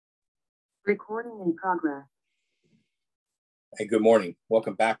Recording in progress. Hey, good morning.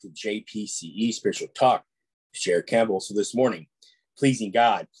 Welcome back to JPCE Spiritual Talk. It's Jared Campbell. So this morning, pleasing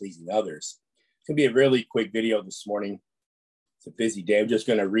God, pleasing others. It's going to be a really quick video this morning. It's a busy day. I'm just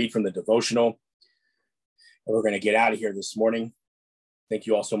going to read from the devotional, and we're going to get out of here this morning. Thank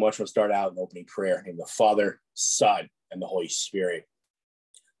you all so much. We'll start out in opening prayer. In the Father, Son, and the Holy Spirit.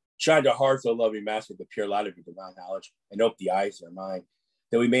 Shine our hearts, O loving Master, with the pure light of your divine knowledge, and open the eyes of our mind,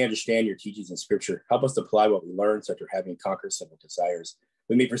 that we may understand your teachings in Scripture. Help us to apply what we learn, such as having conquered simple desires.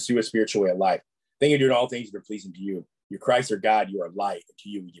 We may pursue a spiritual way of life. Thank you for doing all things that are pleasing to you. Your Christ, our God, you are light, and to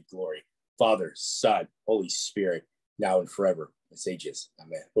you we give glory. Father, Son, Holy Spirit, now and forever, as ages.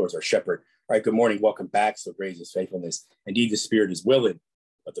 Amen. Lord is our shepherd. All right, good morning. Welcome back. So great is his faithfulness. Indeed, the spirit is willing,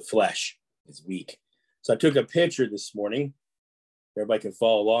 but the flesh is weak. So I took a picture this morning. Everybody can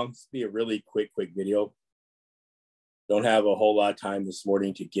follow along. This will be a really quick video. Don't have a whole lot of time this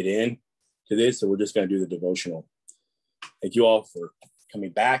morning to get in to this, so we're just going to do the devotional. Thank you all for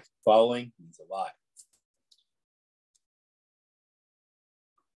coming back, following. It means a lot.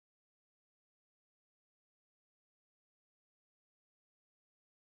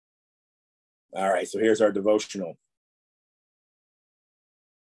 All right, so here's our devotional.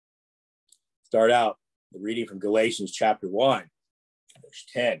 Start out the reading from Galatians chapter 1, verse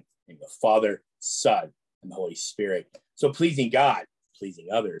 10. In the Father, Son, and the Holy Spirit. So pleasing God, pleasing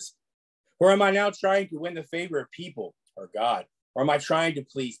others. Or am I now trying to win the favor of people or God? Or am I trying to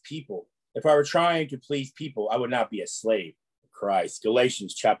please people? If I were trying to please people, I would not be a slave of Christ.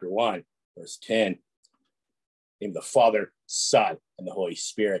 Galatians chapter 1, verse 10. In the Father, Son, and the Holy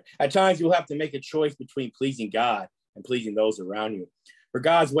Spirit. At times you'll have to make a choice between pleasing God and pleasing those around you. For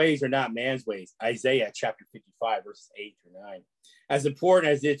God's ways are not man's ways. Isaiah chapter 55, verses 8 through 9. As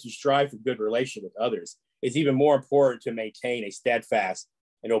important as it is to strive for good relation with others, it's even more important to maintain a steadfast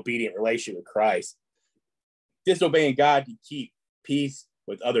and obedient relationship with Christ. Disobeying God to keep peace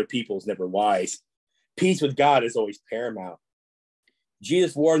with other people is never wise. Peace with God is always paramount.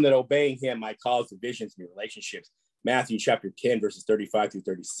 Jesus warned that obeying him might cause divisions in your relationships. Matthew chapter 10, verses 35 through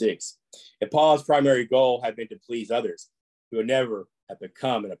 36. And Paul's primary goal had been to please others, who would never have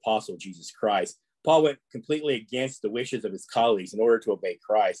become an apostle of Jesus Christ. Paul went completely against the wishes of his colleagues in order to obey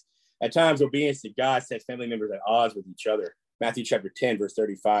Christ. At times, obedience to God sets family members at odds with each other. Matthew chapter 10, verse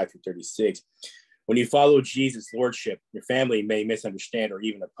 35 through 36. When you follow Jesus' lordship, your family may misunderstand or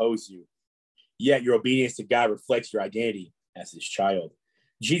even oppose you. Yet your obedience to God reflects your identity as his child.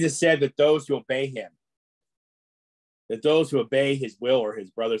 Jesus said that those who obey him, that those who obey his will are his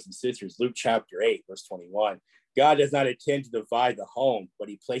brothers and sisters. Luke chapter 8, verse 21. God does not intend to divide the home, but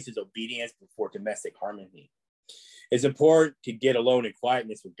he places obedience before domestic harmony. It's important to get alone in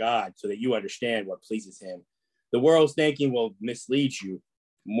quietness with God so that you understand what pleases him. The world's thinking will mislead you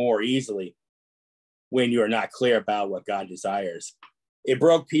more easily when you are not clear about what God desires. It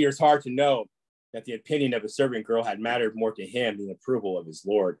broke Peter's heart to know that the opinion of a servant girl had mattered more to him than the approval of his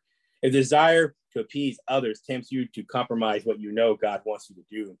Lord. If desire to appease others tempts you to compromise what you know God wants you to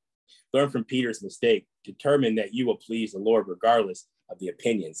do, learn from Peter's mistake. Determine that you will please the Lord regardless of the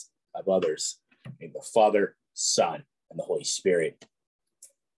opinions of others. In the Father, Son, and the Holy Spirit.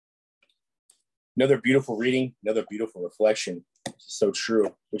 Another beautiful reading, another beautiful reflection. It's so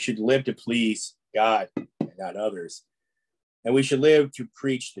true. We should live to please God and not others. And we should live to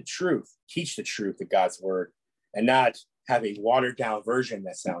preach the truth, teach the truth of God's word, and not have a watered down version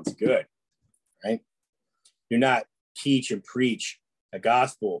that sounds good, right? Do not teach and preach a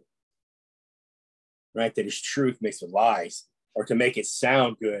gospel, right, that is truth mixed with lies, or to make it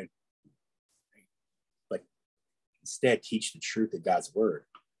sound good. But instead, teach the truth of God's word.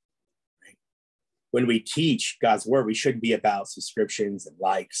 Right? When we teach God's word, we shouldn't be about subscriptions and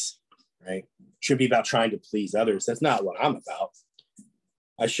likes, right? Should be about trying to please others. That's not what I'm about.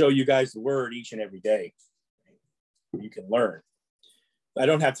 I show you guys the word each and every day. Right? You can learn. I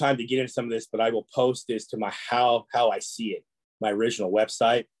don't have time to get into some of this, but I will post this to my how I see it, my original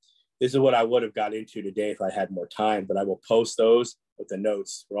website. This is what I would have got into today if I had more time, but I will post those with the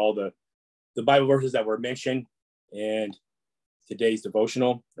notes for all the Bible verses that were mentioned in today's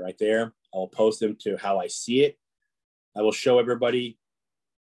devotional right there. I'll post them to how I see it. I will show everybody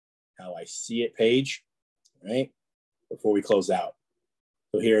how I see it page, right, before we close out.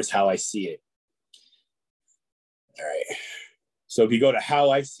 So here's how I see it. All right. So if you go to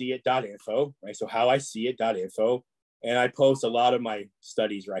howiseeit.info, right, so howiseeit.info, and I post a lot of my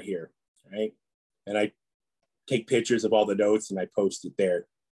studies right here, right? And I take pictures of all the notes and I post it there.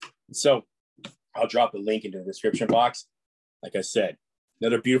 So I'll drop a link into the description box. Like I said,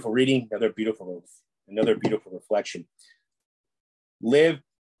 another beautiful reading, another beautiful reflection. Live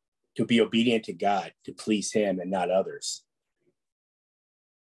to be obedient to God, to please him and not others.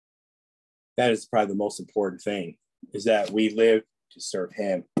 That is probably the most important thing, is that we live to serve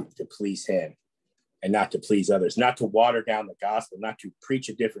him, to please him, and not to please others, not to water down the gospel, not to preach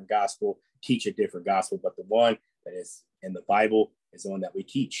a different gospel, teach a different gospel, but the one that is in the Bible is the one that we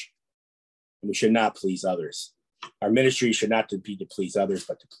teach. And we should not please others. Our ministry should not be to please others,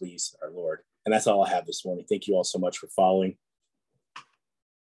 but to please our Lord. And that's all I have this morning. Thank you all so much for following.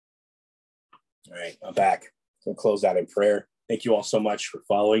 All right, I'm back. I'm going to close out in prayer. Thank you all so much for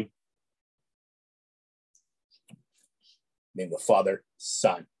following. In the name of the Father,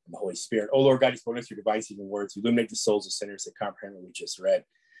 Son, and the Holy Spirit. Oh, Lord God, you spoke us your divine saving words. Illuminate the souls of sinners that comprehend what we just read.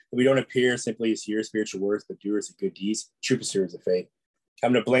 That we don't appear simply as hearers of spiritual words, but doers of good deeds, true pursuers of faith.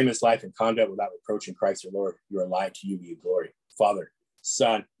 Having a blameless life and conduct without reproach in Christ our Lord, you are alive, to you be glory. Father,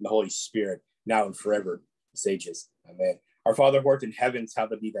 Son, and the Holy Spirit, now and forever, the ages. Amen. Our Father who art in heaven,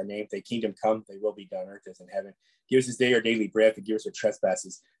 hallowed be thy name. Thy kingdom come, thy will be done on earth as in heaven. Give us this day our daily bread, forgive us our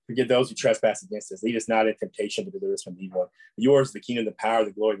trespasses. Forgive those who trespass against us. Lead us not in temptation, but deliver us from evil. Yours is the kingdom, the power,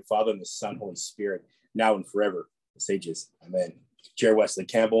 the glory, the Father, and the Son, Holy Spirit, now and forever, the ages. Amen. Jared W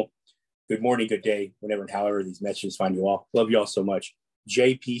Campbell, good morning, good day, whenever and however these messages find you all. Love you all so much.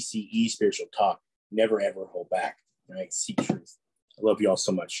 JPCE Spiritual Talk. Never, ever hold back. All right? Seek truth. I love you all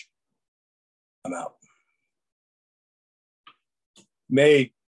so much. I'm out.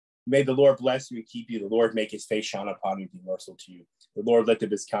 May the Lord bless you and keep you. The Lord make his face shine upon you and be merciful to you. The Lord lift up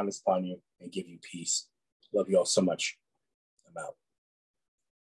his countenance upon you and give you peace. Love you all so much. I'm out.